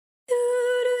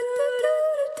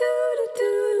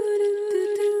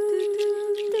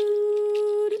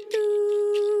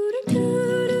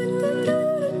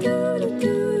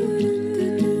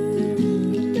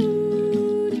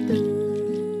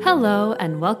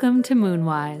and welcome to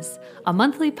Moonwise, a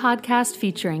monthly podcast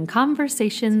featuring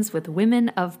conversations with women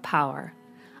of power.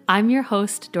 I'm your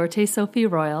host, Dorte Sophie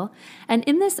Royal, and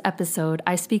in this episode,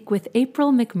 I speak with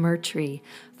April McMurtry,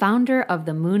 founder of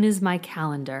The Moon is My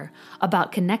Calendar,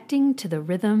 about connecting to the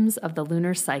rhythms of the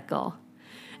lunar cycle.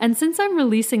 And since I'm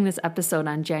releasing this episode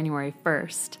on January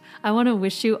 1st, I want to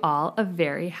wish you all a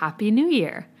very happy new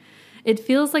year. It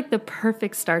feels like the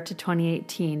perfect start to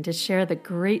 2018 to share the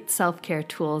great self-care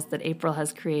tools that April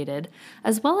has created,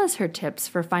 as well as her tips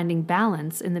for finding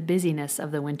balance in the busyness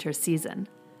of the winter season.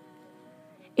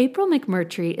 April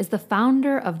McMurtry is the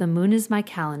founder of The Moon is My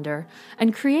Calendar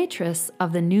and creatress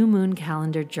of the New Moon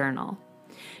Calendar Journal.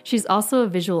 She's also a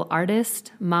visual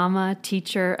artist, mama,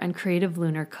 teacher, and creative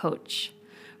lunar coach.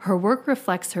 Her work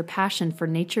reflects her passion for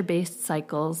nature-based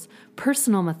cycles,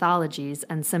 personal mythologies,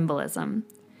 and symbolism.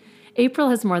 April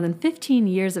has more than 15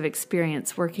 years of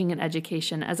experience working in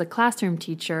education as a classroom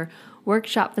teacher,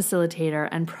 workshop facilitator,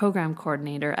 and program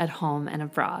coordinator at home and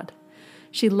abroad.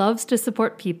 She loves to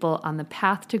support people on the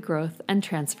path to growth and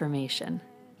transformation.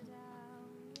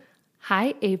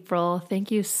 Hi, April.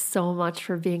 Thank you so much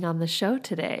for being on the show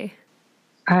today.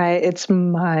 Hi, it's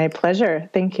my pleasure.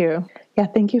 Thank you. Yeah,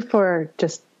 thank you for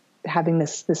just having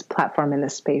this platform and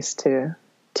this space to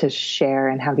share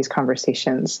and have these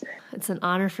conversations. It's an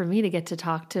honor for me to get to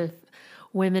talk to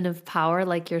women of power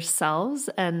like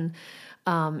yourselves. And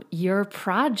your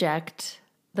project,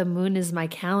 The Moon is My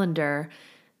Calendar,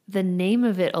 the name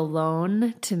of it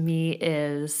alone to me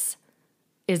is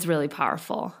really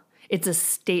powerful. It's a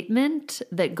statement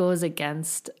that goes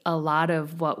against a lot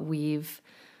of what we've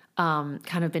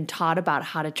kind of been taught about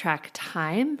how to track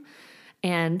time.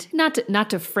 And not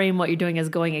to frame what you're doing as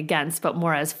going against, but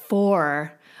more as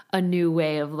for a new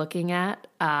way of looking at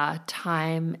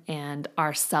time and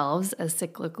ourselves as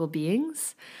cyclical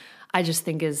beings, I just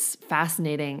think is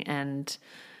fascinating. And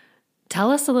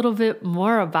tell us a little bit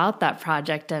more about that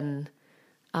project and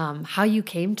how you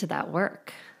came to that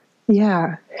work.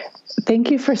 Yeah,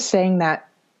 thank you for saying that.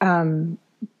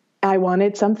 I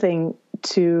wanted something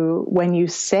to, when you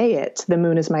say it, the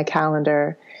moon is my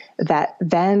calendar, that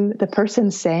then the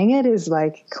person saying it is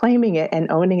like claiming it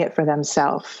and owning it for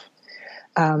themselves.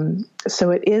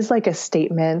 So it is like a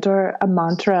statement or a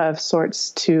mantra of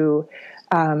sorts to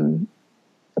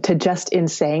just in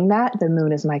saying that the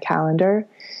moon is my calendar,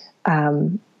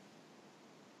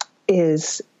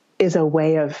 is a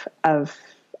way of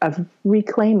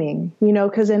reclaiming,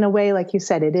 because in a way, like you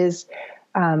said, it is,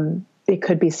 it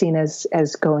could be seen as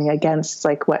going against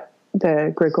like what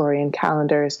the Gregorian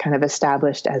calendar is kind of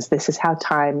established as. This is how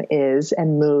time is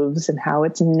and moves and how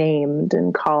it's named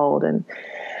and called. And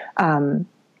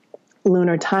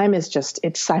lunar time is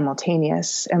it's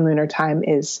simultaneous, and lunar time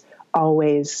is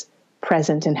always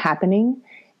present and happening.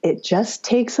 It just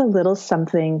takes a little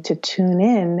something to tune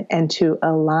in and to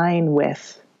align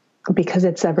with, because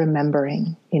it's a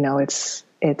remembering. It's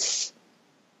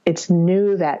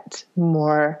new that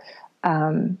more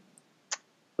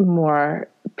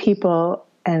people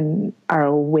are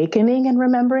awakening and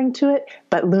remembering to it,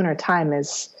 but lunar time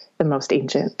is the most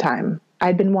ancient time.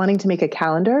 I'd been wanting to make a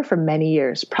calendar for many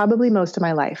years, probably most of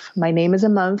my life. My name is a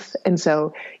month, and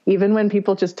so even when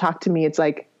people just talk to me, it's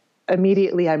like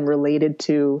immediately I'm related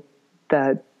to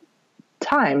the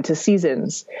time, to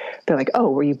seasons. They're like,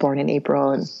 "Oh, were you born in April?"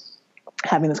 And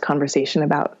having this conversation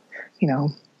about,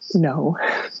 no.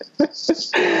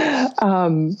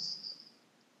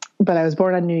 But I was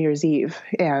born on New Year's Eve,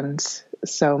 and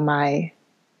so my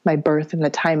birth and the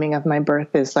timing of my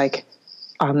birth is like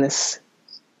on this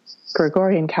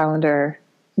Gregorian calendar,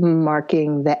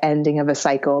 marking the ending of a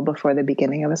cycle before the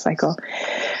beginning of a cycle.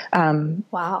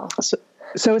 Wow.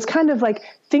 So it's kind of like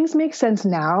things make sense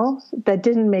now that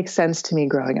didn't make sense to me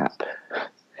growing up.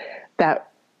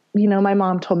 That, my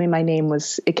mom told me my name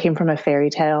it came from a fairy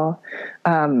tale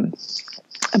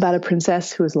about a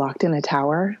princess who was locked in a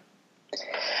tower.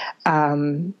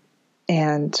 And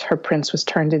her prince was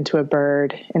turned into a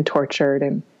bird and tortured.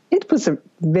 And it was a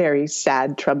very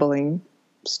sad, troubling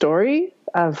story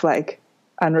of like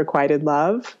unrequited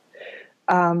love.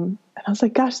 And I was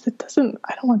like, gosh, I don't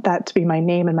want that to be my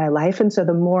name in my life. And so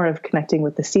the more of connecting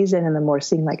with the season and the more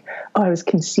seeing like, oh, I was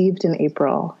conceived in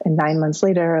April and 9 months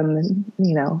later on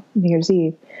New Year's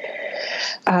Eve.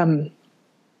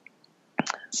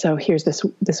 So here's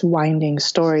this winding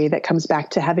story that comes back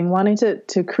to having wanted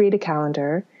to create a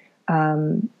calendar,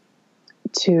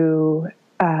 to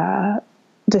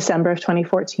December of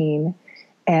 2014.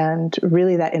 And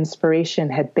really that inspiration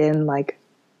had been like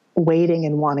waiting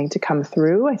and wanting to come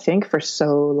through, I think, for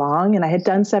so long. And I had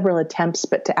done several attempts,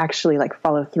 but to actually like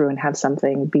follow through and have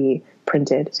something be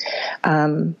printed.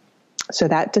 So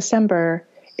that December,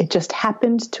 it just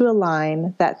happened to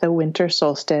align that the winter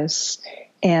solstice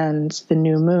and the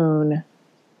new moon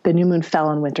fell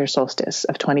on winter solstice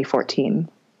of 2014.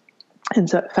 And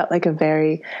so it felt like a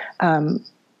very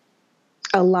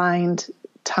aligned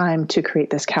time to create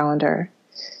this calendar.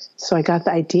 So I got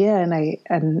the idea,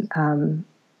 and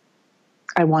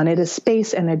I wanted a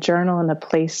space and a journal and a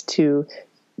place to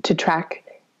track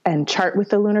and chart with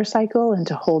the lunar cycle and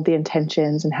to hold the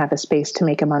intentions and have a space to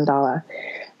make a mandala.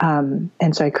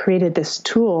 And so I created this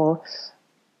tool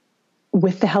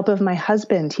with the help of my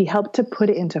husband. He helped to put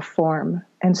it into form.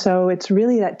 And so it's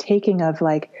really that taking of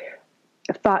like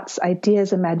thoughts,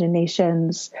 ideas,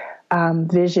 imaginations,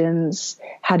 visions.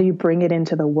 How do you bring it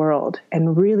into the world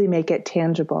and really make it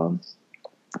tangible?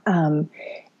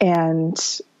 And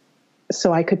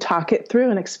so I could talk it through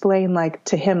and explain like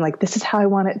to him, like, this is how I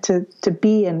want it to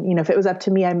be. And, you know, if it was up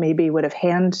to me, I maybe would have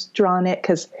hand drawn it,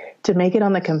 because to make it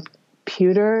on the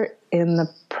computer in the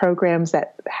programs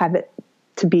that have it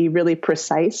to be really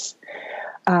precise,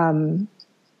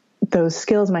 those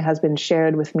skills my husband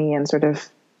shared with me and sort of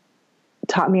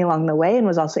taught me along the way, and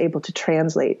was also able to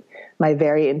translate my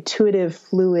very intuitive,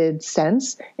 fluid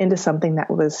sense into something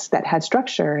that had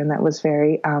structure and that was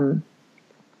very,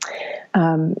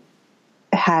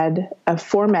 had a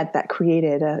format that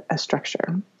created a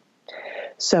structure.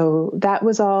 So that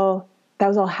was all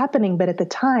happening. But at the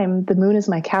time, the moon is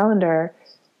my calendar.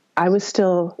 I was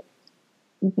still,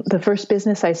 the first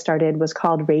business I started was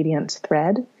called Radiant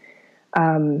Thread.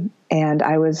 And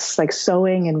I was like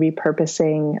sewing and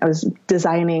repurposing. I was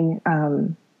designing,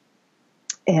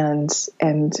 and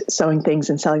sewing things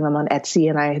and selling them on Etsy.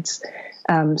 And I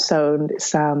had, sewn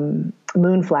some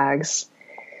moon flags.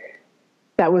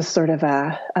 That was sort of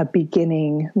a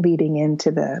beginning leading into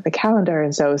the calendar.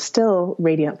 And so still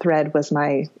Radiant Thread was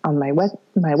on my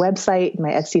website,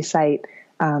 my Etsy site.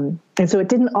 And so it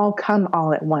didn't all come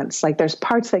all at once. Like there's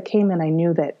parts that came, and I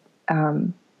knew that,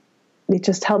 it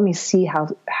just helped me see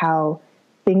how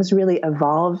things really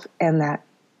evolve, and that,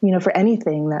 you know, for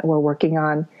anything that we're working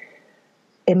on,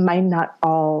 it might not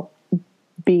all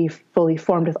be fully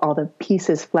formed with all the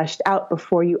pieces fleshed out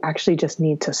before you actually just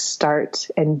need to start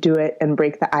and do it and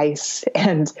break the ice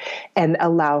and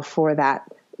allow for that,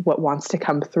 what wants to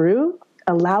come through,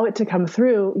 allow it to come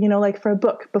through, you know, like for a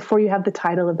book, before you have the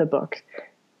title of the book,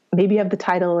 maybe you have the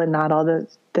title and not all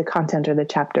the content or the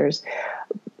chapters.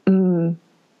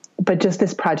 But just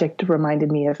this project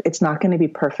reminded me of, it's not going to be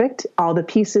perfect. All the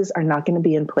pieces are not going to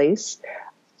be in place.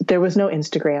 There was no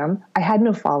Instagram. I had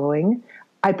no following.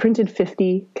 I printed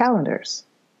 50 calendars,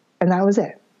 and that was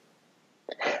it.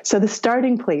 So the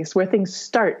starting place where things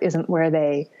start isn't where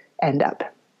they end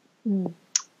up. And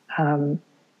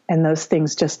those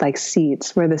things, just like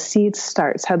seeds, where the seed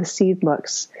starts, how the seed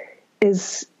looks,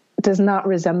 does not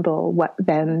resemble what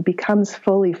then becomes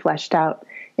fully fleshed out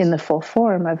in the full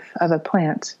form of a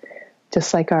plant,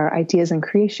 just like our ideas and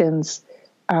creations.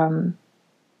 And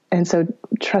so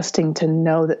trusting to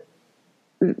know that,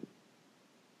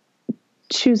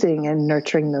 choosing and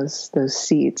nurturing those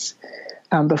seeds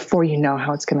before you know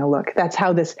how it's going to look.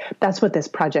 That's what this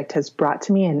project has brought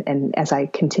to me. And as I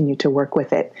continue to work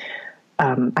with it,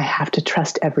 I have to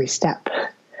trust every step,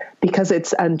 because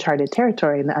it's uncharted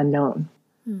territory and the unknown.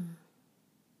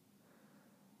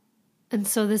 And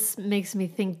so this makes me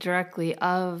think directly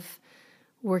of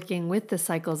working with the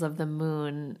cycles of the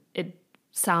moon. It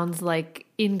sounds like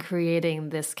in creating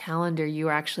this calendar, you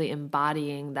are actually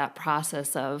embodying that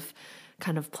process of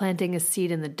kind of planting a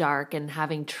seed in the dark and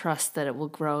having trust that it will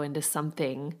grow into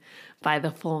something by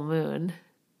the full moon.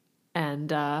 And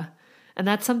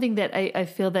that's something that I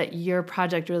feel that your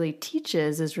project really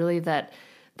teaches, is really that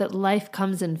life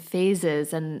comes in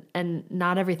phases, and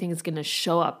not everything is going to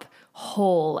show up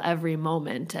whole every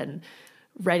moment and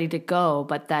ready to go,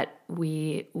 but that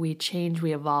we change,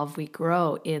 we evolve, we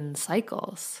grow in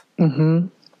cycles. Mm-hmm.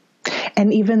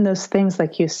 And even those things,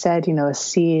 like you said, you know, a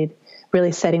seed,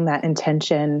 really setting that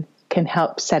intention can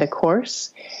help set a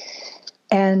course.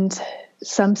 And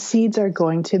some seeds are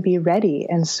going to be ready.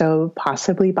 And so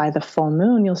possibly by the full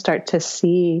moon, you'll start to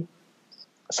see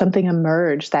something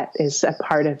emerge that is a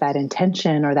part of that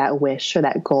intention or that wish or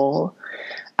that goal.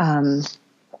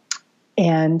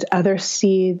 And other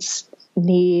seeds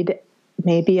need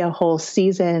maybe a whole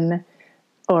season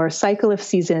or cycle of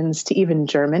seasons to even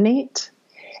germinate.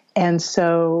 And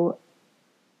so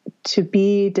to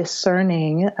be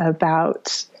discerning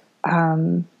about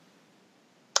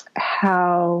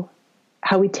how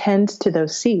we tend to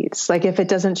those seeds. Like if it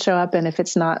doesn't show up and if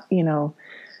it's not, you know,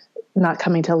 not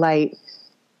coming to light,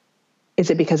 is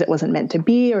it because it wasn't meant to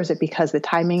be, or is it because the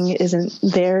timing isn't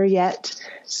there yet?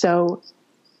 So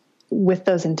with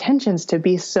those intentions, to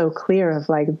be so clear of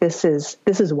like, this is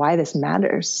why this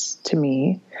matters to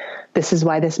me. This is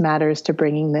why this matters to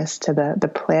bringing this to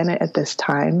the planet at this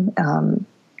time.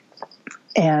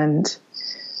 And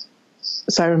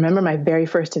so I remember my very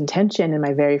first intention and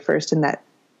my very first in that,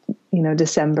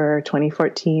 December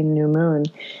 2014 new moon,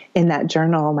 in that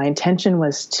journal, my intention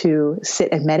was to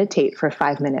sit and meditate for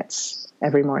 5 minutes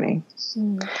every morning.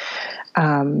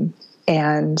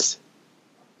 And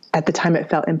at the time it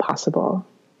felt impossible.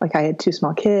 Like I had 2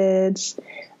 small kids.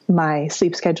 My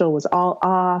sleep schedule was all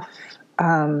off.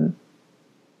 I,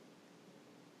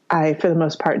 for the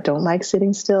most part, don't like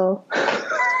sitting still.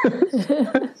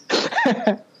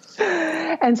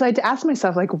 And so I had to ask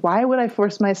myself, like, why would I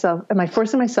force myself? Am I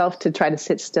forcing myself to try to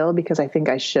sit still because I think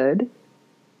I should?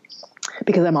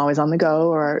 Because I'm always on the go,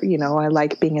 or, I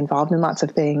like being involved in lots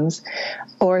of things.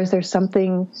 Or is there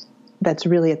something that's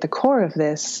really at the core of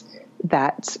this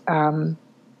that,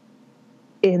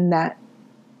 in that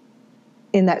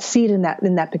seed, in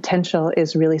that potential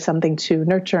is really something to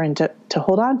nurture and to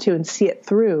hold on to and see it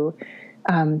through,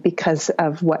 because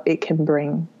of what it can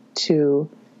bring to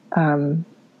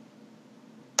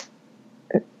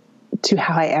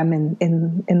how I am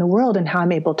in the world and how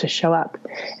I'm able to show up.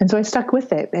 And so I stuck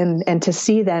with it, and to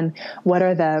see then what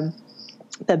are the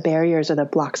barriers or the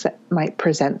blocks that might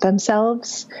present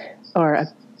themselves or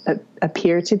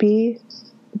appear to be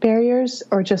barriers,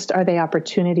 or just are they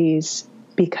opportunities?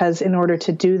 Because in order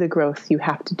to do the growth, you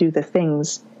have to do the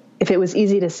things. If it was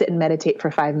easy to sit and meditate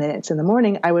for 5 minutes in the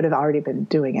morning, I would have already been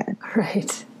doing it.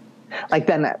 Right. Like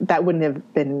then that wouldn't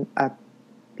have been a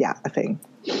thing.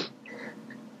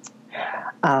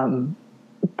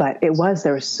 But there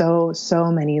were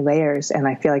so many layers. And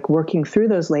I feel like working through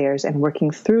those layers and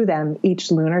working through them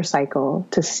each lunar cycle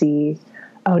to see,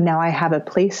 oh, now I have a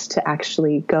place to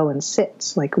actually go and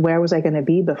sit. Like, where was I going to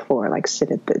be before? Like,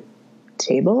 sit at the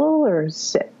table or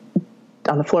sit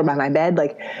on the floor by my bed?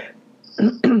 Like,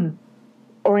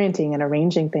 orienting and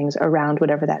arranging things around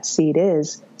whatever that seed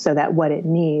is, so that what it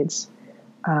needs,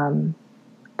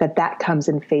 that comes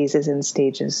in phases and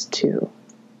stages too.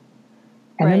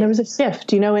 And then there was a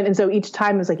shift, and so each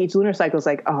time it was like, each lunar cycle was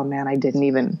like, oh man, I didn't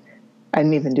even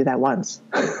do that once.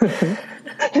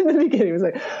 In the beginning, it was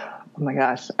like, oh my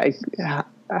gosh,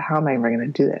 how am I ever going to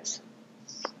do this?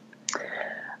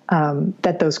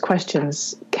 That those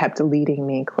questions kept leading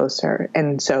me closer.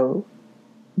 And so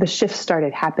the shift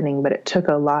started happening, but it took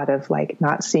a lot of like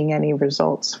not seeing any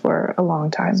results for a long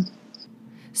time.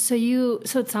 So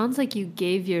it sounds like you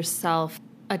gave yourself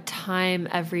a time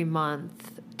every month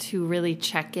to really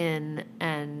check in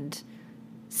and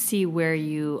see where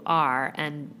you are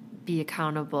and be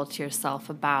accountable to yourself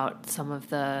about some of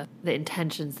the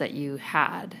intentions that you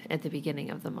had at the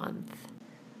beginning of the month.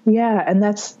 Yeah. And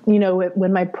that's,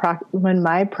 when my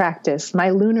practice, my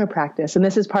lunar practice, and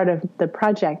this is part of the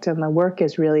project and the work,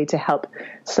 is really to help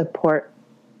support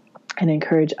and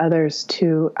encourage others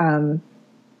to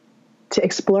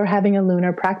explore having a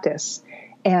lunar practice.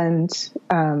 And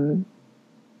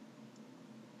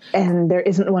there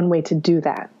isn't one way to do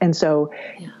that. And so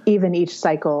even each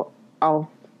cycle,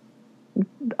 all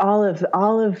of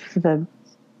the,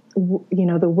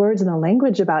 the words and the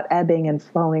language about ebbing and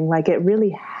flowing, like it really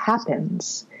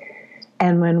happens.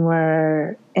 And when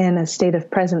we're in a state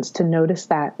of presence to notice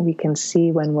that, we can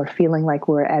see when we're feeling like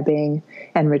we're ebbing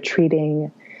and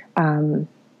retreating. And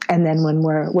then when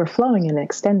we're flowing and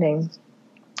extending.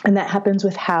 And that happens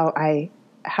with how I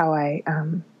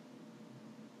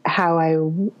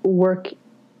work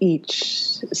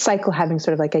each cycle, having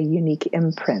sort of like a unique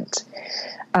imprint.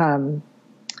 And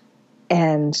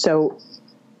so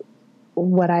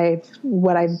what I've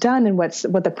done and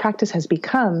what the practice has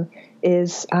become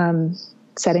is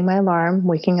setting my alarm,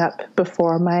 waking up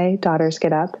before my daughters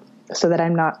get up, so that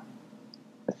I'm not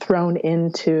thrown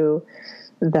into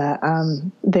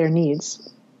their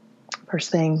needs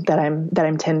first thing, that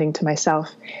I'm tending to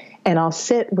myself. And I'll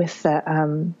sit with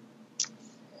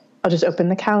I'll just open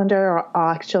the calendar, or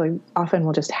often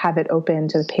we'll just have it open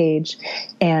to the page,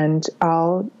 and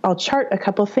I'll chart a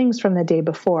couple things from the day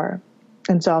before.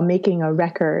 And so I'm making a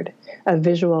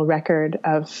visual record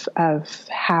of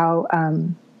how,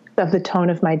 of the tone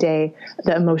of my day,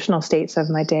 the emotional states of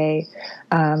my day.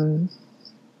 And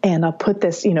I'll put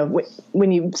this,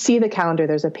 when you see the calendar,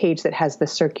 there's a page that has the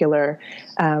circular,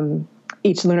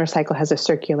 each lunar cycle has a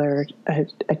circular,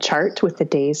 a chart with the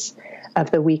days of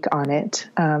the week on it.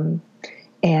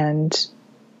 And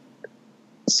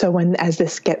so as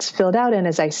this gets filled out and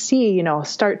as I see, I'll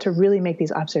start to really make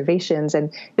these observations.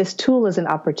 And this tool is an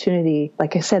opportunity.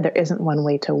 Like I said, there isn't one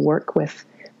way to work with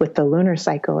the lunar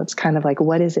cycle. It's kind of like,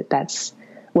 what is it that's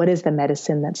what is the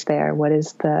medicine that's there? What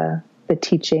is the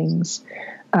teachings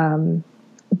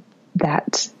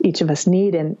that each of us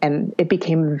need? And it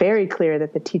became very clear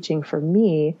that the teaching for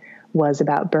me was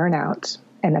about burnout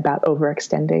and about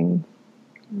overextending.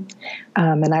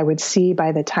 And I would see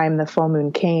by the time the full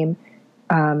moon came,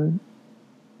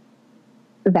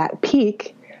 that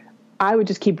peak, I would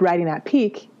just keep riding that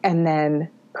peak and then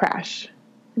crash.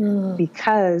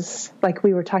 Because, like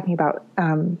we were talking about,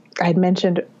 I had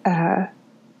mentioned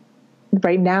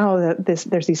right now that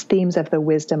there's these themes of the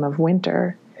wisdom of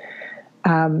winter,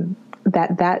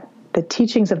 that the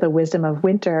teachings of the wisdom of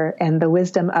winter and the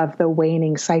wisdom of the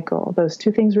waning cycle, those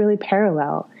two things really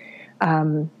parallel.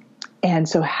 And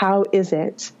so how is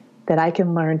it that I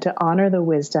can learn to honor the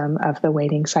wisdom of the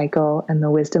waning cycle and the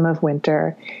wisdom of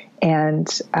winter, and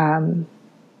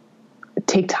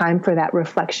take time for that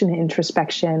reflection and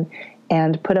introspection,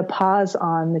 and put a pause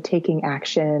on the taking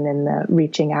action and the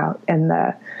reaching out and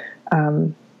the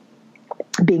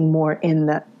being more in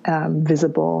the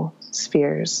visible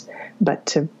spheres, but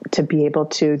to be able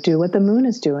to do what the moon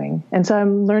is doing. And so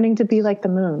I'm learning to be like the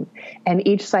moon. And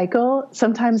each cycle,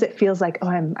 sometimes it feels like, oh,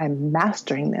 I'm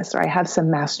mastering this, or I have some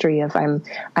mastery of I'm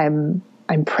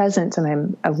present and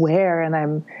I'm aware and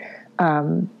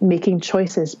I'm making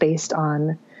choices based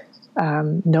on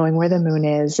knowing where the moon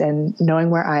is and knowing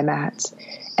where I'm at.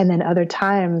 And then other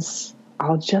times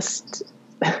I'll just,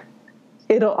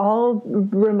 it'll all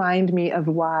remind me of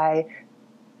why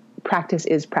practice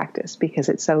is practice, because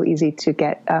it's so easy to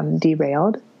get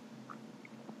derailed,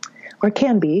 or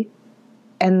can be.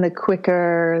 And the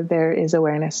quicker there is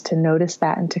awareness to notice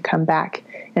that and to come back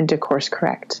and to course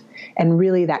correct. And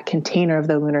really that container of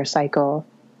the lunar cycle,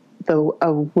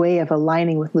 a way of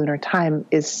aligning with lunar time,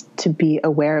 is to be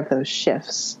aware of those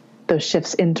shifts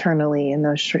internally and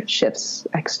those shifts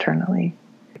externally.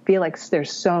 I feel like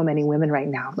there's so many women right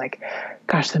now, like,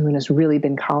 gosh, the moon has really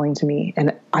been calling to me.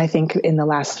 And I think in the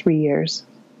last 3 years,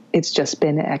 it's just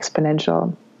been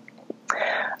exponential.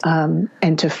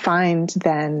 And to find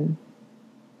then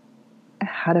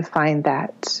how to find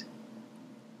that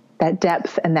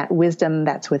depth and that wisdom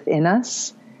that's within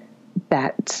us,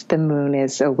 that the moon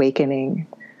is awakening,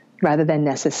 rather than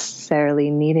necessarily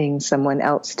needing someone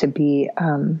else to be,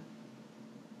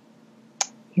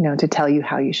 to tell you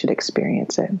how you should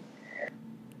experience it.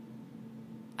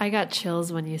 I got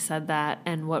chills when you said that.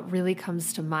 And what really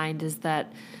comes to mind is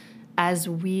that as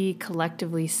we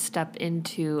collectively step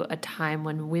into a time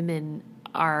when women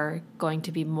are going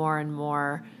to be more and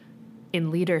more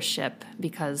in leadership,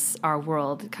 because our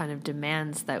world kind of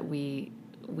demands that we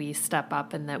step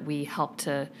up and that we help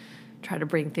to try to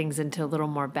bring things into a little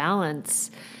more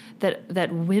balance,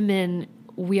 that women,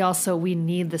 we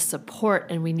need the support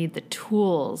and we need the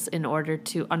tools in order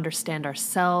to understand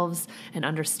ourselves and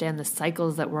understand the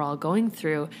cycles that we're all going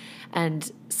through. And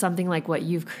something like what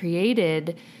you've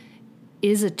created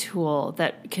is a tool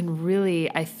that can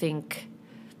really, I think,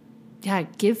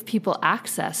 give people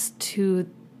access to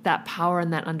that power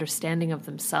and that understanding of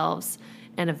themselves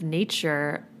and of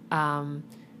nature,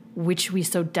 which we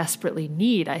so desperately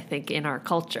need, I think, in our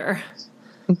culture.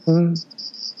 Mm-hmm.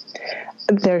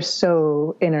 They're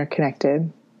so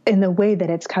interconnected in the way that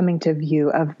it's coming to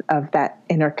view of that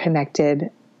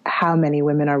interconnected. How many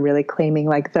women are really claiming,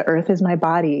 like, the earth is my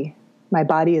body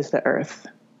is the earth.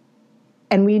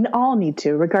 And we all need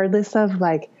to, regardless of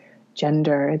like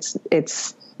gender. It's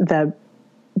the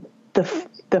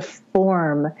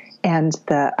form and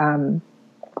the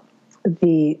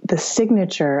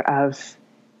signature of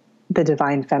the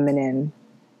divine feminine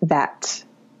that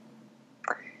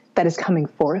is coming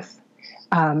forth.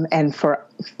 And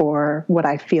for what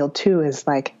I feel too is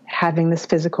like having this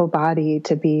physical body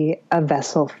to be a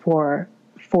vessel for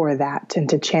that and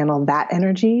to channel that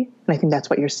energy. And I think that's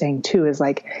what you're saying too, is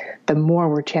like the more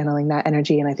we're channeling that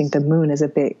energy. And I think the moon is a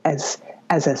big, as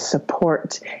a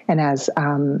support and as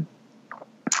a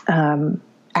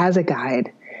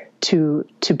guide to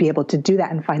be able to do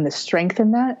that and find the strength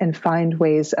in that and find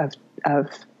ways of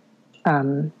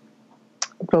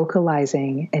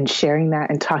vocalizing and sharing that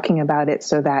and talking about it,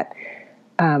 so that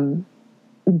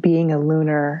being a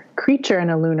lunar creature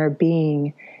and a lunar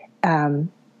being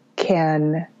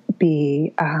can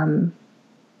be,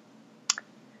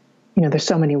 there's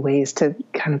so many ways to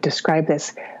kind of describe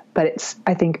this, but it's,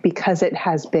 I think, because it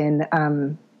has been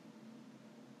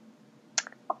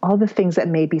all the things that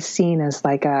may be seen as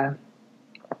like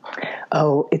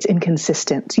it's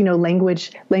inconsistent,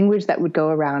 language that would go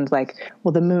around like,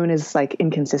 well, the moon is like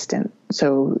inconsistent.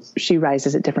 So she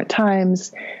rises at different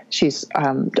times. She's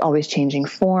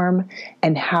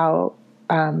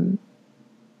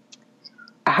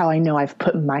how I know I've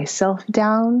put myself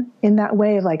down in that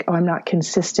way of like, oh, I'm not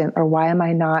consistent, or why am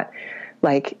I not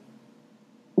like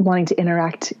wanting to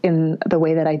interact in the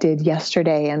way that I did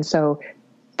yesterday. And so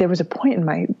there was a point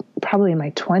in probably in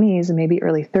my 20s and maybe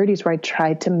early 30s where I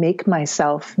tried to make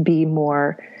myself be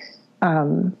more,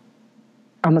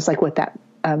 almost like what that,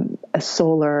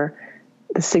 the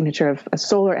signature of a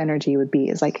solar energy would be,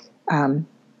 is like,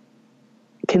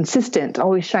 consistent,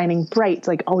 always shining bright,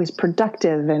 like always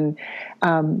productive. And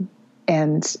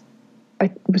I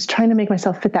was trying to make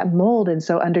myself fit that mold. And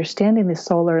so understanding the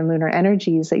solar and lunar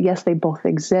energies, that yes, they both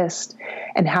exist,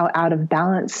 and how out of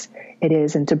balance it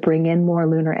is, and to bring in more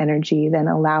lunar energy then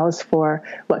allows for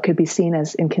what could be seen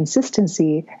as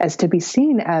inconsistency as to be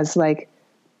seen as like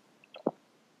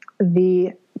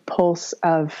the pulse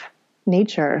of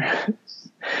nature.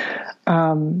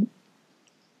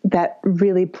 That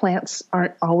really plants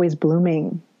aren't always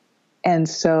blooming. And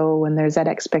so when there's that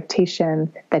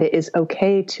expectation that it is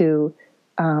okay to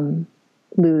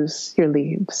lose your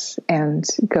leaves and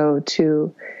go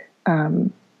to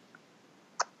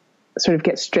sort of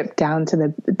get stripped down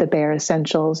to the bare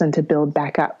essentials and to build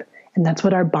back up. And that's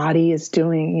what our body is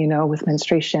doing, you know, with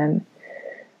menstruation.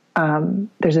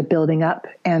 There's a building up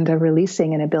and a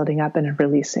releasing, and a building up and a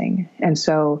releasing. And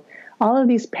so all of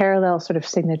these parallel sort of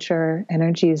signature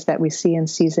energies that we see in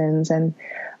seasons, and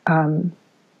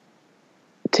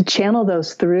to channel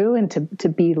those through, and to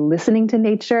be listening to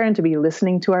nature, and to be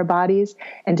listening to our bodies,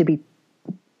 and to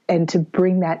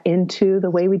bring that into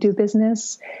the way we do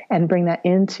business, and bring that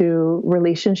into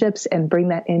relationships, and bring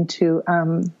that into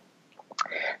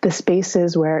the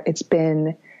spaces where it's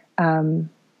been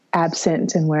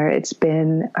absent, and where it's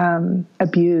been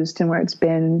abused, and where it's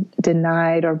been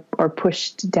denied or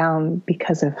pushed down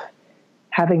because of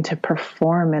having to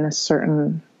perform in a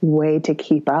certain way to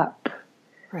keep up.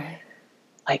 Right.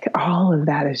 Like all of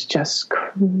that is just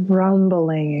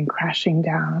crumbling and crashing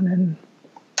down,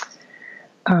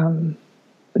 and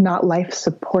not life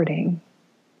supporting.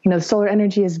 You know, the solar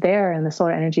energy is there, and the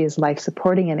solar energy is life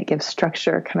supporting, and it gives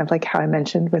structure, kind of like how I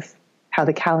mentioned with how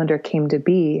the calendar came to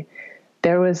be.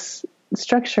 There was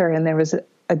structure, and there was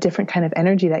a different kind of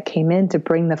energy that came in to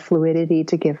bring the fluidity,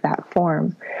 to give that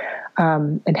form,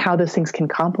 and how those things can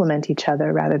complement each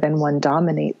other rather than one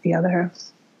dominate the other.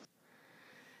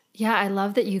 Yeah, I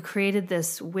love that you created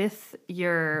this with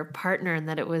your partner, and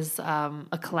that it was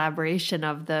a collaboration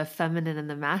of the feminine and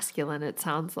the masculine, it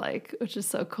sounds like, which is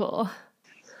so cool.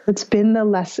 It's been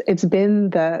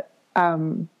the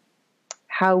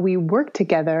how we work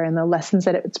together, and the lessons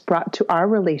that it's brought to our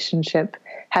relationship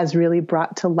has really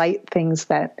brought to light things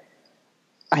that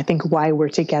I think why we're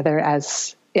together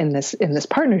as in this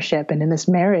partnership and in this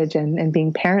marriage, and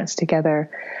being parents together,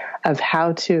 of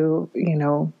how to, you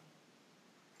know,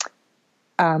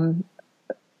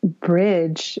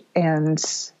 bridge and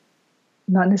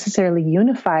not necessarily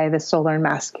unify the solar and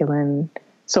masculine,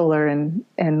 solar and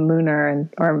lunar,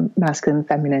 or masculine and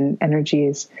feminine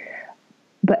energies,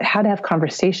 but how to have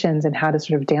conversations and how to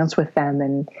sort of dance with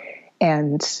them.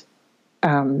 And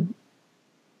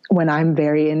when I'm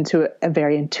very into a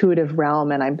very intuitive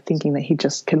realm, and I'm thinking that he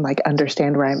just can like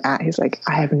understand where I'm at, he's like,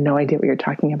 I have no idea what you're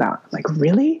talking about. I'm like,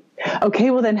 really? Okay,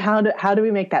 well then how do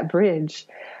we make that bridge?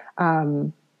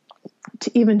 To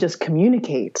even just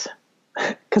communicate,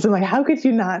 because I'm like, how could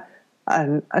you not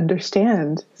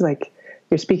understand? It's like,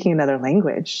 you're speaking another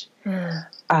language.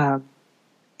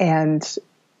 And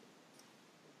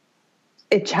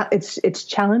it's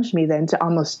challenged me then to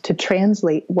almost to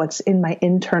translate what's in my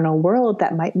internal world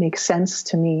that might make sense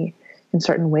to me in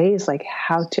certain ways, like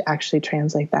how to actually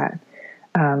translate that.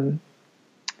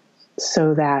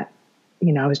 So that,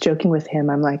 you know, I was joking with him.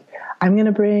 I'm like, I'm going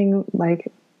to bring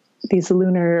like these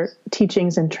lunar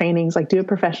teachings and trainings, like do a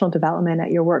professional development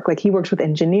at your work. Like he works with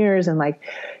engineers and like,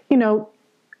 you know,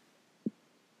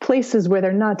 places where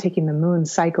they're not taking the moon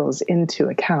cycles into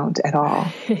account at all.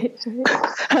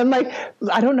 I'm like,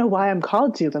 I don't know why I'm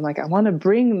called to, but I'm like, I want to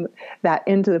bring that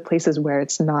into the places where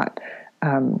it's not,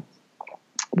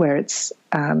 where it's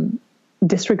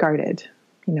disregarded,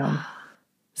 you know.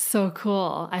 So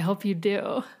cool. I hope you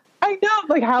do. I know.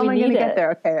 Like, how am I going to get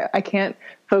there? Okay, I can't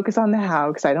focus on the how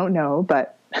because I don't know,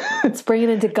 but let's bring it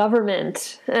into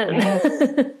government. Yes.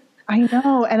 I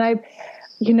know. And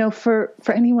you know, for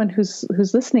anyone who's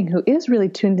listening, who is really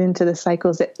tuned into the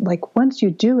cycles, that like once you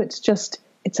do,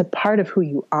 it's a part of who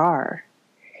you are.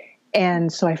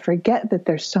 And so I forget that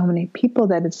there's so many people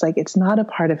that it's like, it's not a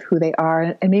part of who they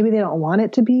are. And maybe they don't want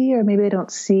it to be, or maybe they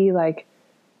don't see like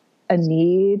a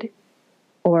need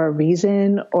or a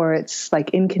reason, or it's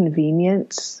like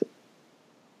inconvenience.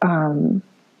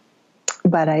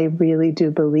 But I really do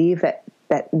believe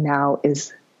that now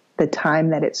is the time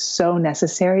that it's so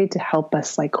necessary to help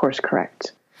us like course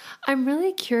correct. I'm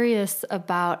really curious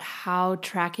about how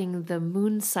tracking the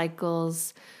moon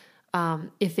cycles,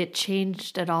 if it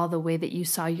changed at all the way that you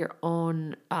saw your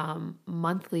own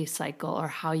monthly cycle or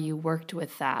how you worked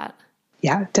with that.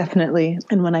 Yeah, definitely.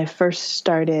 And when I first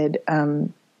started,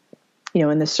 in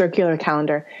the circular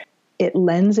calendar, it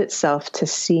lends itself to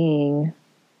seeing,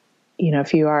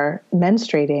 if you are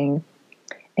menstruating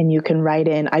and you can write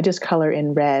in, I just color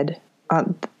in red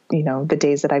on, the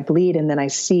days that I bleed, and then I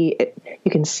see it,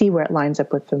 you can see where it lines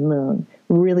up with the moon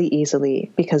really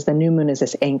easily because the new moon is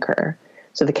this anchor.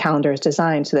 So the calendar is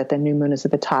designed so that the new moon is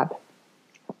at the top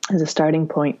as a starting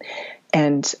point.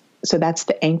 And so that's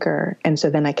the anchor. And so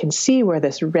then I can see where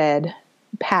this red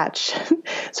patch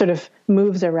sort of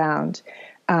moves around.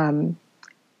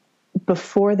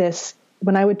 Before this,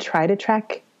 when I would try to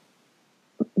track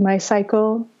my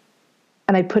cycle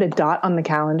and I'd put a dot on the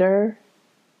calendar,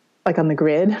 like on the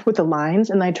grid with the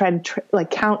lines, and I tried to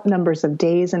count numbers of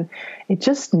days, and it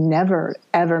just never,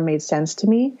 ever made sense to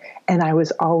me. And I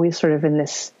was always sort of in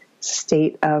this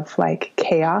state of like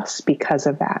chaos because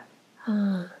of that.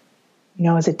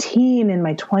 As a teen in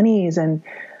my 20s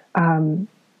and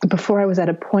before I was at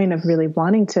a point of really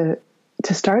wanting to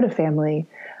start a family,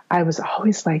 I was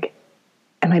always like,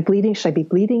 am I bleeding? Should I be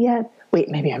bleeding yet? Wait,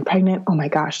 maybe I'm pregnant. Oh my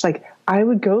gosh. Like I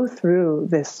would go through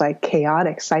this like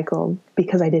chaotic cycle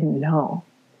because I didn't know.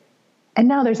 And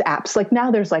now there's apps. Like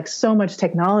now there's like so much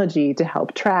technology to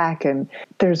help track, and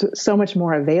there's so much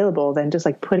more available than just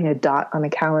like putting a dot on a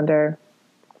calendar,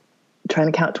 trying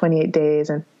to count 28 days.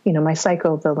 And, my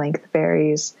cycle, the length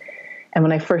varies. And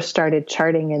when I first started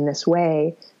charting in this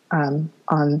way, on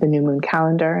the new moon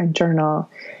calendar and journal,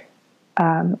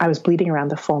 I was bleeding around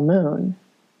the full moon.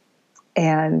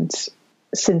 And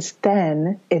since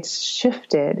then it's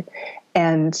shifted,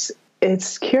 and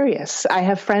it's curious. I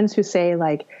have friends who say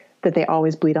like that they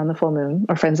always bleed on the full moon,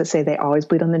 or friends that say they always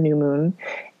bleed on the new moon,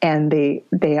 and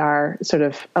they are sort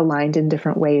of aligned in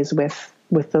different ways with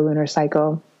the lunar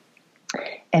cycle.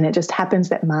 And it just happens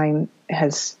that mine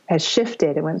has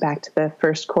shifted. It went back to the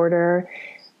first quarter,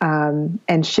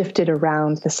 and shifted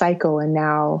around the cycle. And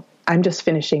now I'm just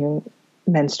finishing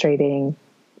menstruating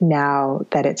now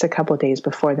that it's a couple of days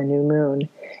before the new moon.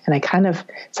 And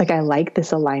it's like, I like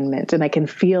this alignment, and I can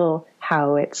feel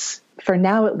how it's, for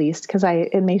now at least, because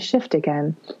it may shift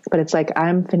again, but it's like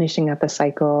I'm finishing up a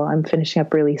cycle. I'm finishing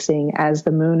up releasing as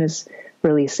the moon is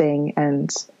releasing,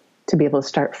 and to be able to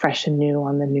start fresh and new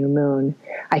on the new moon,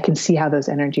 I can see how those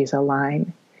energies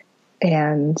align.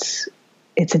 And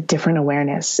it's a different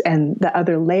awareness. And the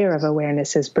other layer of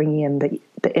awareness is bringing in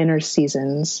the inner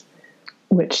seasons,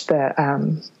 which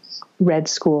the Red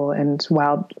School and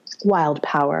Wild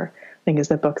Power, I think, is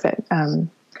the book that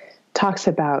talks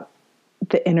about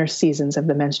the inner seasons of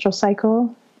the menstrual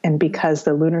cycle. And because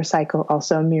the lunar cycle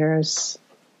also mirrors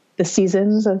the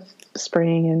seasons of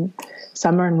spring and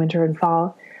summer and winter and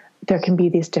fall, there can be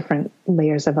these different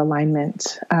layers of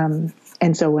alignment.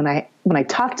 And so when I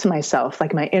talk to myself,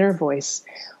 like my inner voice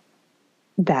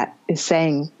that is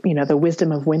saying, the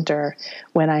wisdom of winter,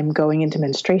 when I'm going into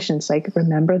menstruation, it's like,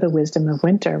 remember the wisdom of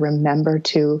winter. Remember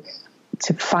to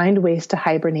find ways to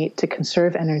hibernate, to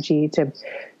conserve energy,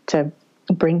 to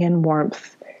bring in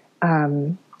warmth,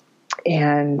 and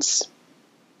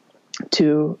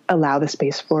to allow the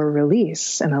space for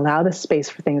release and allow the space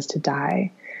for things to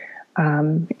die.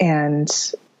 And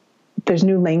there's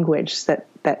new language that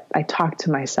I talk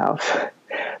to myself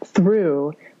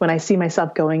through when I see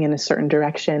myself going in a certain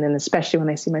direction, and especially when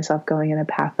I see myself going in a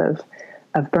path of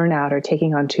burnout or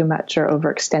taking on too much or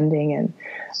overextending,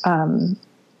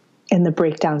 and the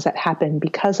breakdowns that happen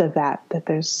because of that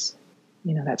there's,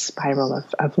 that spiral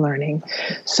of learning.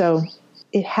 So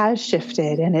it has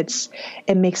shifted, and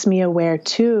it makes me aware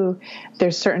too.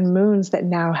 There's certain moons that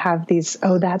now have these,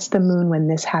 oh, that's the moon when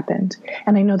this happened.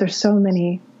 And I know there's so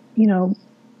many,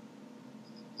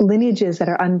 lineages that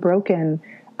are unbroken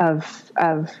of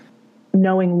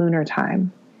knowing lunar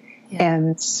time. Yeah.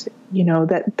 And,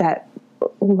 that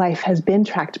life has been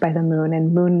tracked by the moon,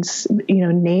 and moons,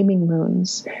 naming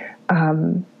moons.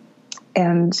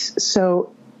 And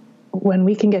so when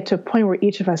we can get to a point where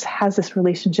each of us has this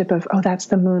relationship of, oh, that's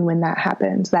the moon when that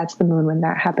happened, that's the moon when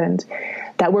that happened,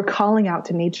 that we're calling out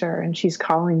to nature, and she's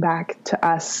calling back to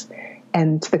us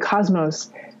and to the cosmos,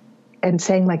 and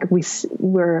saying like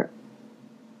we're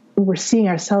seeing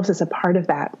ourselves as a part of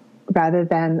that, rather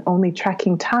than only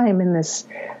tracking time in this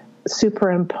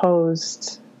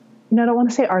superimposed, I don't want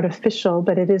to say artificial,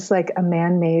 but it is like a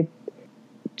man-made,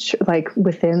 like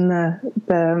within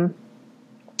the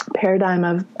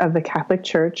paradigm of the Catholic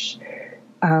Church,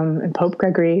 and Pope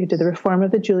Gregory, who did the reform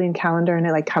of the Julian calendar, and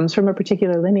it like comes from a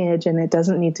particular lineage, and it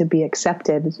doesn't need to be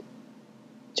accepted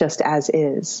just as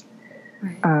is.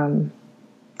 Right.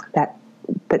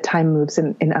 That time moves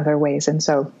in other ways. And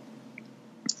so,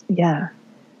 yeah.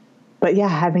 But yeah,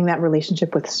 having that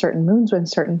relationship with certain moons when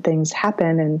certain things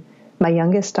happen. And my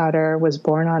youngest daughter was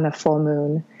born on a full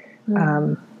moon.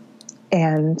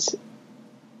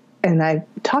 And I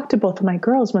talk to both of my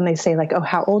girls when they say like, oh,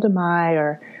 how old am I?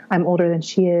 Or I'm older than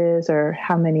she is, or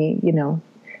how many, I'm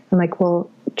like, well,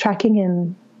 tracking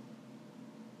in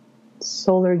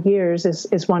solar years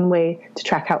is one way to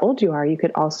track how old you are. You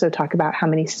could also talk about how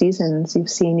many seasons you've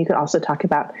seen. You could also talk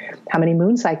about how many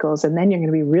moon cycles, and then you're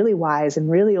going to be really wise and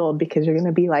really old because you're going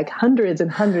to be like hundreds and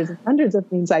hundreds and hundreds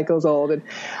of moon cycles old. And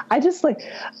I just like,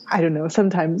 I don't know,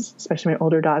 sometimes, especially my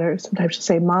older daughter, sometimes she'll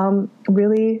say, Mom,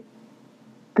 really,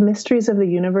 the mysteries of the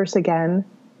universe again?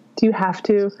 Do you have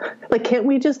to? Like, can't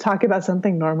we just talk about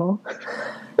something normal?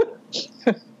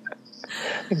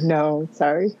 No,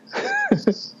 sorry.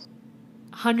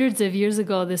 Hundreds of years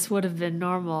ago, this would have been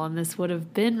normal, and this would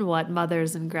have been what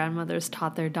mothers and grandmothers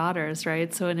taught their daughters,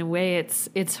 right? So in a way,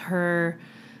 it's her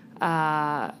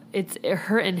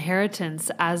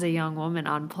inheritance as a young woman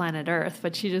on planet Earth,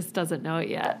 but she just doesn't know it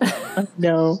yet.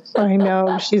 No, I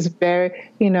know. She's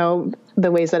very,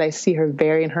 the ways that I see her,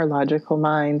 very in her logical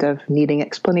mind of needing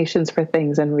explanations for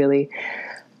things and really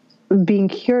being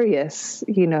curious,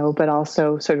 but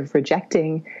also sort of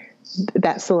rejecting.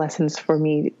 That's the lessons for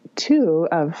me too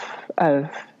of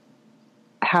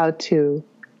how to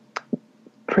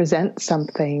present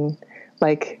something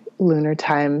like lunar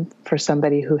time for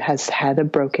somebody who has had a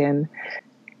broken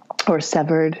or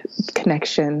severed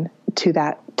connection to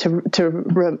that, to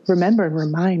remember and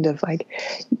remind of like,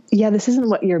 yeah, this isn't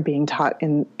what you're being taught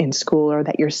in school, or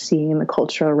that you're seeing in the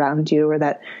culture around you, or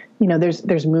that,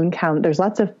 there's moon count. There's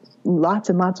lots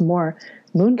and lots more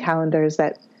moon calendars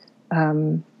that,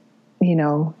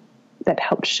 that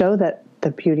help show that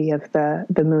the beauty of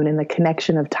the moon and the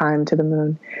connection of time to the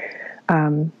moon.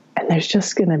 And there's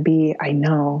just going to be, I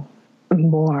know,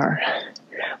 more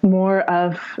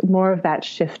of that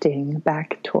shifting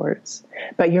back towards.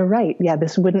 But you're right. Yeah,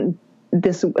 the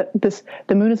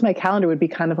moon is my calendar would be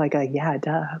kind of like a, yeah,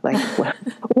 duh. Like,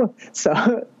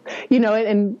 so,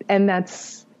 and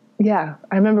that's, yeah.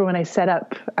 I remember when I set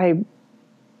up,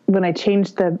 when I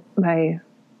changed my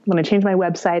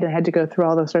website, and I had to go through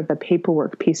all those sort of the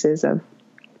paperwork pieces of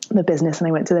the business, and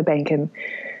I went to the bank and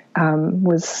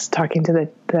was talking to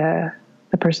the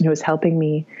person who was helping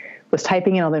me, was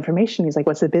typing in all the information. He's like,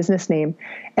 what's the business name?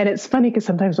 And it's funny because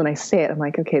sometimes when I say it, I'm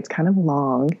like, okay, it's kind of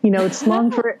long. It's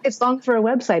long for a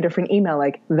website or for an email,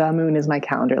 like the moon is my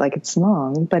calendar. Like it's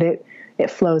long, but it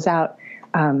flows out.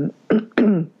 And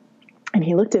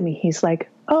he looked at me, he's like,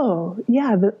 oh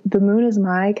yeah, the moon is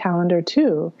my calendar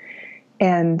too.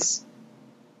 And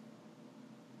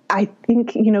I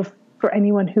think, for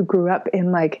anyone who grew up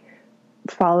in like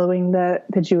following the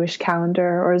Jewish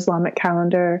calendar or Islamic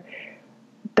calendar,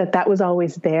 that was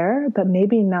always there, but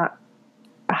maybe not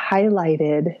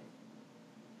highlighted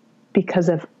because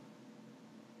of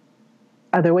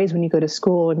other ways when you go to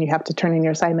school and you have to turn in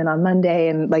your assignment on Monday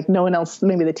and like no one else,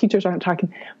 maybe the teachers aren't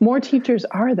talking. More teachers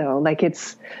are though, like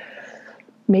it's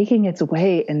making its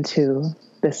way into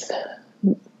this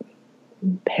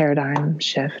paradigm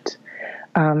shift.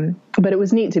 But it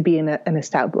was neat to be in a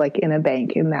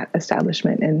bank in that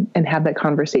establishment and have that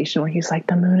conversation where he's like,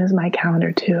 the moon is my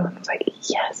calendar too. And I was like,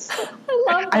 yes,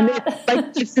 I love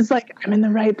that. This is like, I'm in the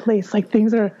right place. Like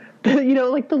things are,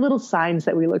 like the little signs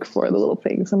that we look for, the little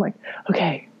things. I'm like,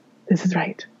 okay, this is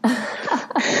right.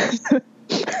 I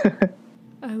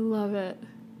love it.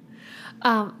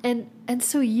 And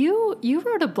so you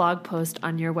wrote a blog post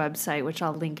on your website, which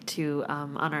I'll link to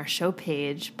on our show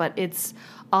page, but it's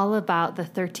all about the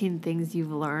 13 things you've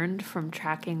learned from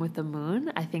tracking with the moon.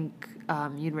 I think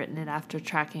you'd written it after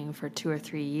tracking for 2 or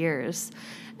 3 years.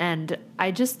 And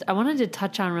I wanted to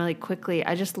touch on really quickly.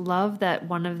 I just love that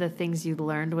one of the things you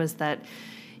learned was that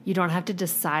you don't have to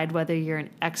decide whether you're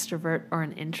an extrovert or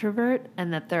an introvert,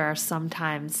 and that there are some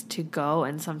times to go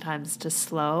and sometimes to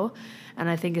slow. And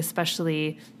I think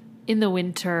especially in the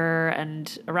winter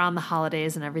and around the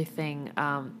holidays and everything,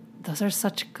 those are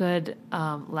such good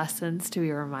lessons to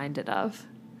be reminded of.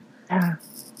 Yeah,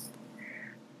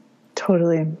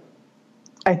 totally.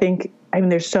 I think,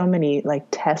 there's so many like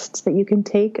tests that you can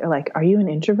take. Like, are you an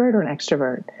introvert or an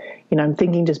extrovert? I'm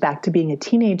thinking just back to being a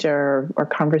teenager or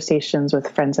conversations with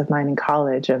friends of mine in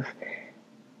college of,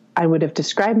 I would have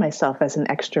described myself as an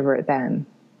extrovert then.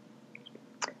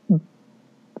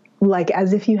 Like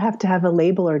as if you have to have a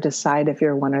label or decide if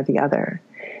you're one or the other.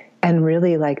 And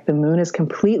really, like, the moon is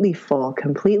completely full,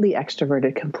 completely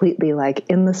extroverted, completely like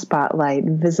in the spotlight,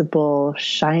 visible,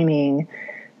 shining,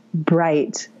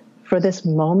 bright for this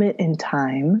moment in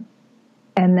time,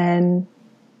 and then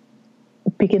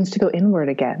begins to go inward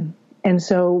again. And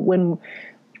so when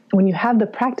you have the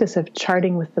practice of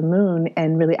charting with the moon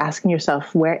and really asking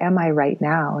yourself, where am I right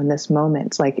now in this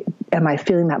moment? Like, am I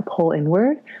feeling that pull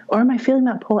inward, or am I feeling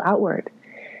that pull outward?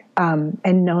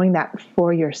 And knowing that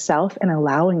for yourself and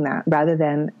allowing that, rather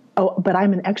than, oh, but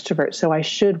I'm an extrovert, so I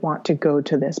should want to go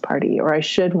to this party, or I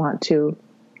should want to,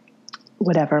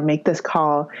 whatever, make this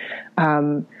call,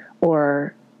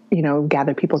 or,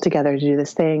 gather people together to do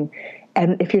this thing.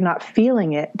 And if you're not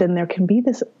feeling it, then there can be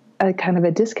this kind of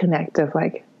a disconnect of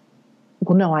like,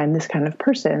 well, no, I'm this kind of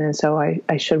person, and so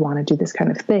I should want to do this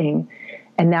kind of thing.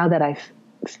 And now that I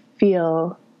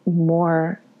feel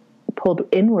more pulled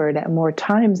inward at more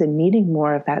times and needing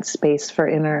more of that space for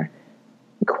inner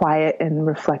quiet and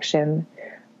reflection,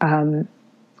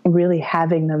 really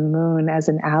having the moon as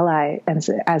an ally, as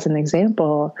an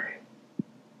example,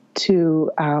 to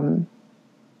know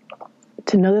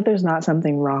that there's not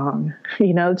something wrong,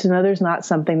 to know there's not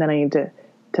something that I need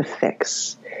to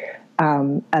fix,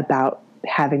 about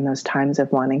having those times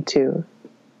of wanting to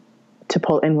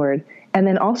pull inward. And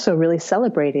then also really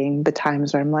celebrating the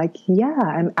times where I'm like, yeah,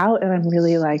 I'm out and I'm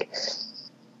really like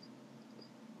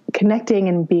connecting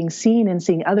and being seen and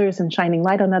seeing others and shining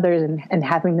light on others, and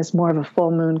having this more of a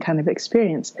full moon kind of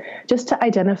experience, just to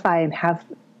identify and have,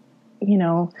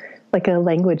 like a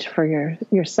language for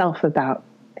yourself about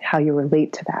how you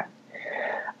relate to that.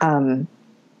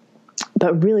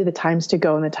 But really the times to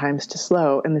go and the times to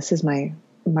slow. And this is my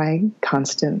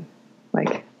constant,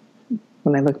 like,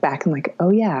 when I look back, I'm like,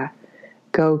 oh yeah,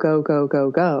 go, go, go, go,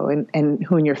 go. And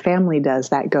when your family does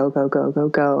that go, go, go, go,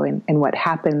 go, and what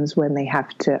happens when they have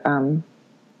to,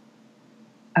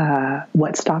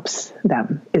 what stops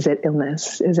them? Is it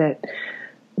illness? Is it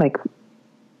like,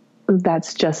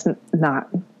 that's just not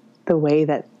the way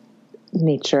that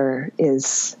nature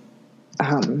is,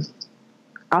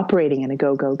 operating in a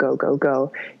go, go, go, go,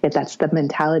 go. Yet that's the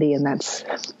mentality. And that's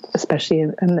especially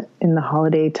in the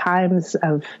holiday times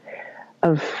of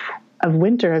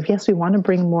winter, of, yes, we want to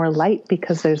bring more light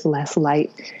because there's less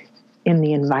light in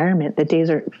the environment. The days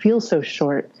feel so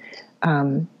short,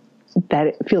 that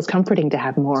it feels comforting to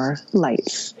have more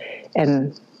lights,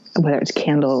 and whether it's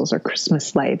candles or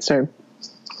Christmas lights or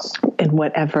in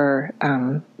whatever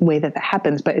way that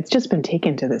happens. But it's just been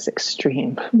taken to this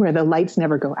extreme where the lights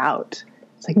never go out.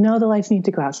 It's like, no, the lights need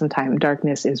to go out sometime.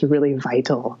 Darkness is really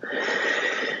vital.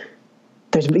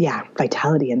 There's,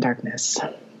 vitality in darkness.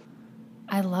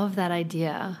 I love that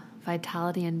idea,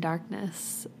 vitality in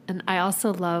darkness. And I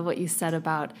also love what you said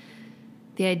about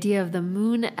the idea of the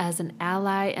moon as an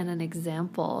ally and an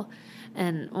example.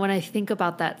 And when I think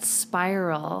about that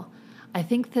spiral, I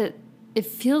think that it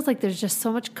feels like there's just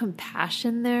so much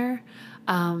compassion there.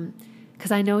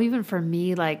 Because I know even for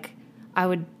me, like, I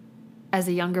would, as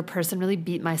a younger person, really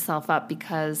beat myself up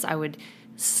because I would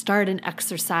start an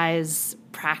exercise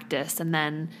practice, and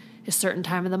then a certain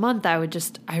time of the month, I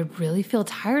really feel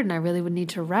tired and I really would need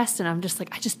to rest. And I'm just like,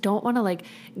 I just don't want to like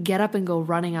get up and go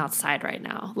running outside right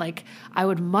now. Like, I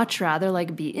would much rather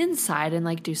like be inside and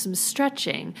like do some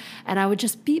stretching. And I would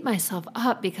just beat myself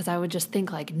up because I would just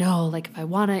think like, no, like if I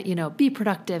want to, be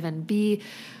productive and be,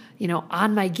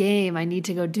 on my game, I need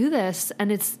to go do this.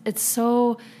 And it's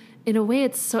so, in a way,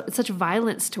 it's such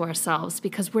violence to ourselves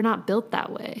because we're not built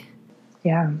that way.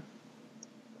 Yeah.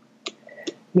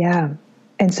 Yeah.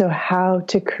 And so how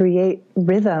to create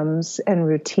rhythms and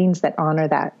routines that honor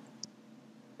that,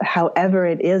 however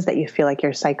it is that you feel like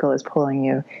your cycle is pulling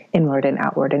you inward and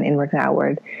outward and inward and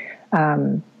outward.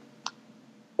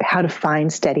 How to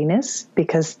find steadiness,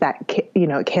 because that,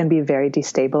 it can be very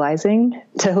destabilizing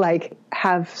to like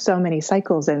have so many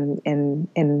cycles in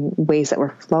ways that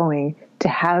we're flowing, to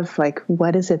have like,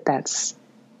 what is it that's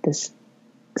this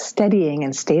steadying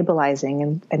and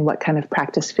stabilizing, and what kind of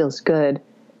practice feels good.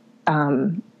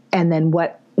 And then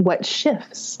what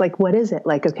shifts, like, what is it?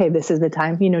 Like, okay, this is the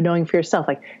time, knowing for yourself,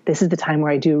 like, this is the time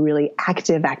where I do really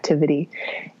active activity.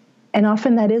 And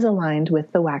often that is aligned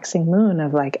with the waxing moon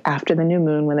of like after the new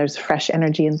moon, when there's fresh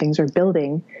energy and things are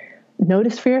building.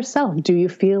 Notice for yourself, do you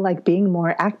feel like being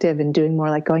more active and doing more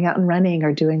like going out and running,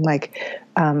 or doing like,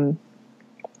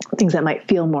 things that might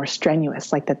feel more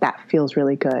strenuous, like that feels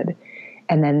really good.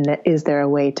 And then is there a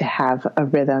way to have a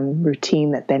rhythm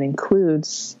routine that then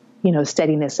includes,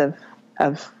 steadiness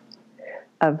of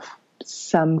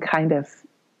some kind of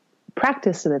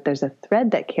practice, so that there's a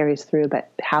thread that carries through,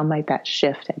 but how might that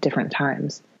shift at different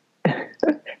times?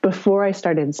 before I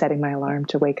started setting my alarm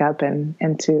to wake up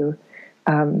and to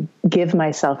give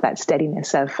myself that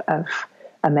steadiness of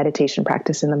a meditation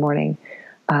practice in the morning.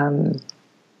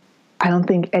 I don't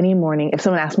think any morning, if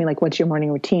someone asked me like, what's your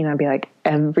morning routine? I'd be like,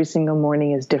 every single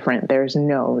morning is different. There's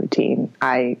no routine.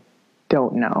 I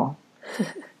don't know.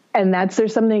 And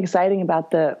there's something exciting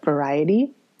about the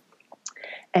variety.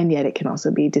 And yet it can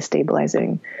also be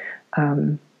destabilizing.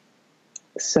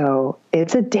 So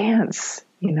it's a dance,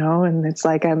 and it's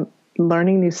like I'm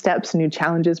learning new steps, new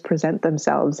challenges present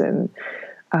themselves. And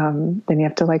then you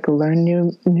have to like learn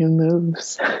new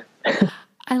moves.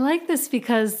 I like this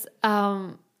because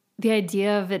the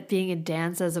idea of it being a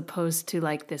dance as opposed to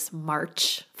like this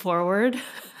march forward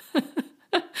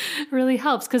really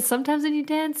helps. Because sometimes when you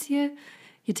dance, you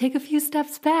take a few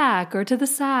steps back or to the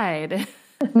side.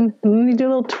 You do a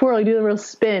little twirl, you do a real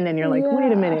spin, and you're like,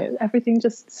 wait a minute, everything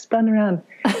just spun around.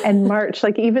 And march,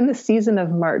 like even the season of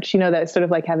March, that's sort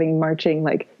of like having marching,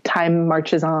 like time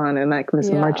marches on, and like this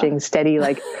marching steady,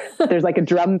 like there's like a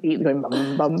drum beat going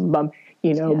bum, bum, bum,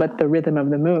 but the rhythm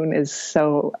of the moon is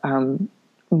so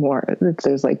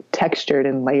there's like textured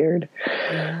and layered.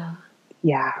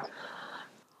 Yeah.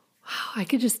 Wow, I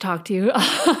could just talk to you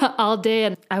all day.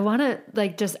 And I want to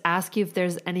like just ask you if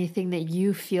there's anything that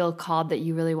you feel called that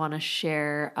you really want to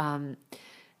share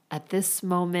at this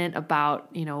moment about,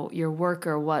 your work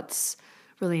or what's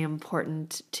really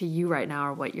important to you right now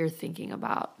or what you're thinking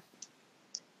about.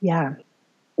 Yeah.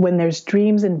 When there's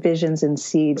dreams and visions and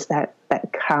seeds that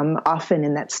come often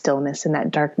in that stillness and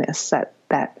that darkness,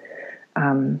 that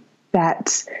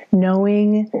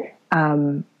knowing,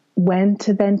 when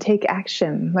to then take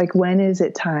action, like when is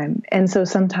it time? And so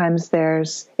sometimes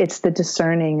it's the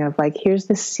discerning of like, here's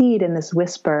the seed in this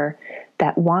whisper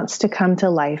that wants to come to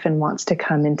life and wants to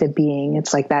come into being.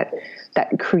 It's like that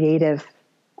creative,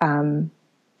 the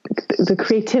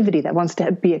creativity that wants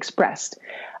to be expressed,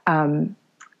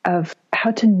 of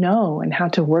how to know and how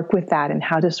to work with that and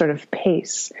how to sort of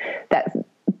pace that.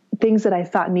 Things that I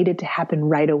thought needed to happen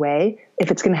right away. If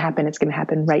it's going to happen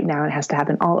right now. It has to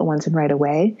happen all at once and right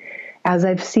away. As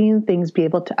I've seen things be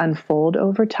able to unfold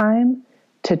over time,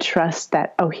 to trust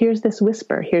that, here's this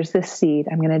whisper, here's this seed.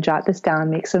 I'm going to jot this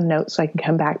down, make some notes so I can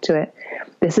come back to it.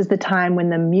 This is the time when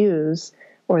the muse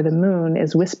or the moon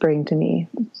is whispering to me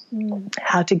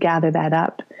how to gather that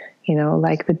up,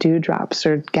 like the dewdrops,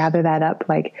 or gather that up,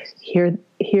 like here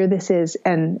this is.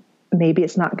 And maybe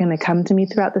it's not going to come to me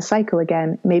throughout the cycle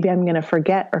again. Maybe I'm going to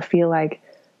forget or feel like,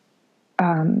 what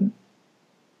am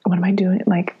I doing?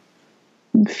 Like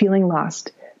feeling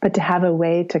lost, but to have a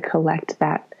way to collect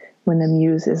that when the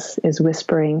muse is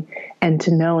whispering, and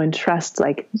to know and trust,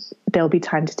 like there'll be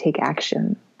time to take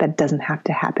action. That doesn't have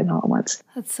to happen all at once.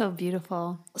 That's so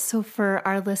beautiful. So for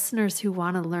our listeners who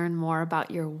want to learn more about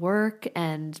your work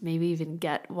and maybe even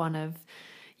get one of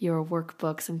your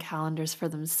workbooks and calendars for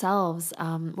themselves,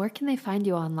 where can they find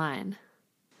you online?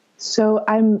 So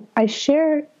I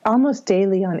share almost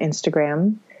daily on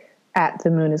Instagram at The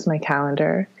Moon is My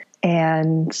Calendar.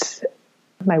 And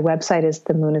my website is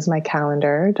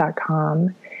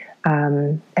themoonismycalendar.com.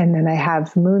 And then I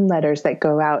have moon letters that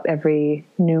go out every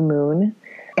new moon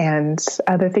and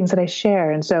other things that I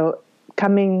share. And so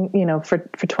coming, for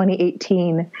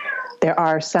 2018, there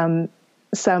are some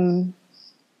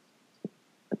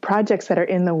projects that are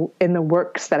in the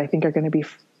works that I think are going to be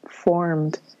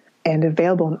formed and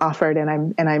available and offered.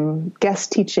 And I'm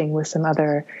guest teaching with some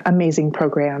other amazing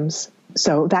programs.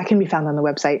 So that can be found on the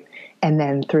website, and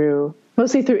then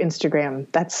mostly through Instagram.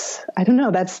 That's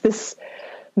this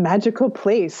magical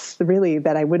place really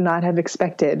that I would not have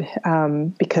expected.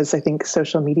 Because I think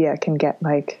social media can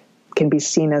be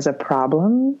seen as a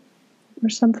problem or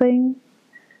something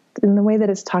in the way that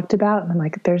it's talked about. And I'm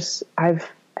like,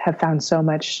 have found so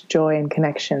much joy and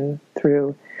connection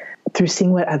through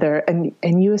seeing what other and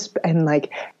you and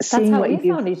like seeing what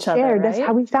you found each other. Right? That's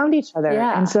how we found each other.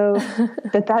 Yeah. And so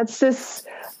that's this,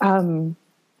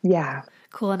 yeah.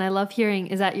 Cool. And I love hearing,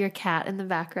 is that your cat in the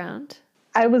background?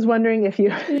 I was wondering if you.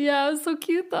 Yeah, it was so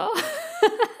cute though.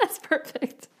 That's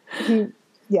perfect.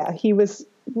 He was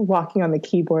walking on the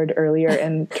keyboard earlier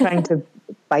and trying to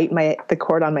bite the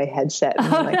cord on my headset.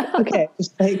 And I'm like, okay,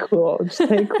 just play cool.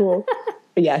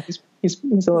 But yeah, he's a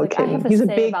little kitten. He's a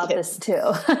big kitten. This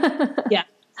too. Yeah.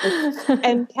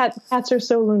 And cats are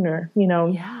so lunar,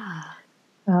 Yeah.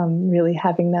 Really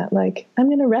having that, like, I'm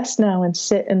going to rest now and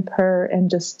sit and purr and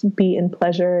just be in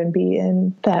pleasure and be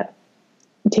in that,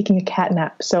 taking a cat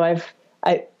nap. So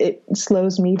it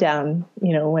slows me down,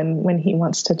 when he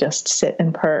wants to just sit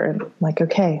and purr, and I'm like,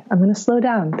 okay, I'm going to slow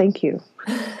down. Thank you.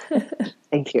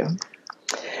 Thank you.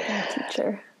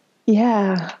 Teacher.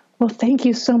 Yeah. Well, thank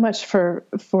you so much for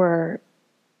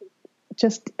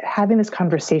just having this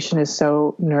conversation is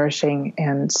so nourishing.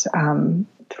 And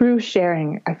through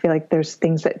sharing, I feel like there's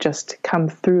things that just come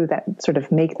through that sort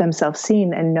of make themselves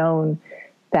seen and known,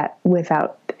 that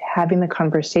without having the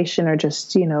conversation or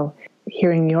just,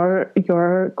 hearing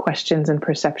your questions and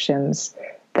perceptions,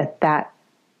 that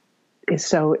is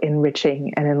so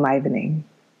enriching and enlivening.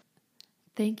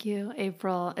 Thank you,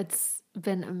 April. It's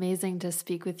been amazing to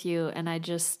speak with you. And I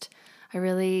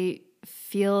really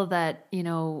feel that,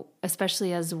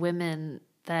 especially as women,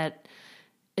 that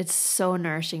it's so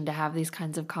nourishing to have these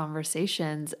kinds of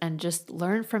conversations and just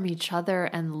learn from each other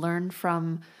and learn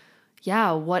from,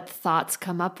 what thoughts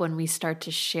come up when we start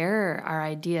to share our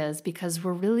ideas, because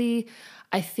we're really,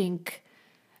 I think,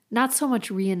 not so much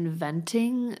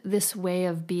reinventing this way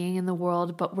of being in the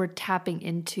world, but we're tapping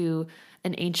into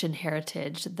an ancient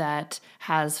heritage that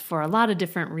has, for a lot of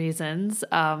different reasons,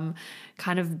 kind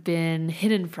of been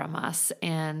hidden from us.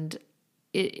 And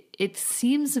it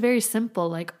seems very simple,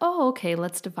 like, oh, okay,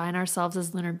 let's define ourselves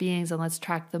as lunar beings and let's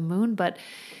track the moon. But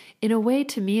in a way,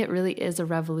 to me, it really is a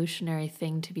revolutionary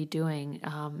thing to be doing.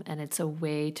 And it's a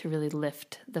way to really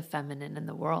lift the feminine in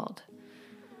the world.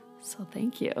 So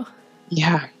thank you.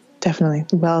 Yeah, definitely.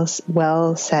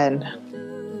 Well said.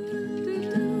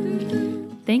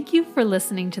 Thank you for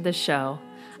listening to the show.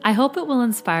 I hope it will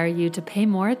inspire you to pay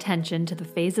more attention to the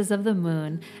phases of the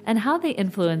moon and how they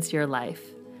influence your life.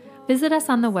 Visit us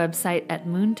on the website at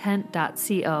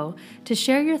moontent.co to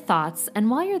share your thoughts, and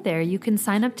while you're there, you can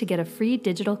sign up to get a free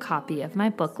digital copy of my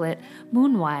booklet,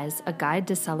 Moonwise, A Guide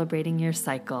to Celebrating Your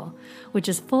Cycle, which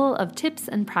is full of tips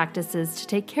and practices to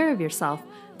take care of yourself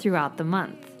throughout the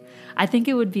month. I think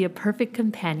it would be a perfect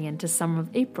companion to some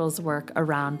of April's work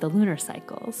around the lunar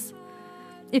cycles.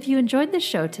 If you enjoyed the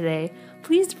show today,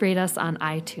 please rate us on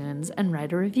iTunes and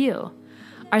write a review.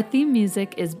 Our theme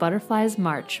music is Butterflies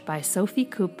March by Sophie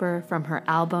Cooper from her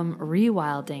album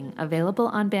Rewilding, available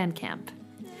on Bandcamp.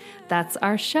 That's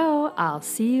our show. I'll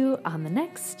see you on the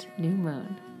next new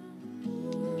moon.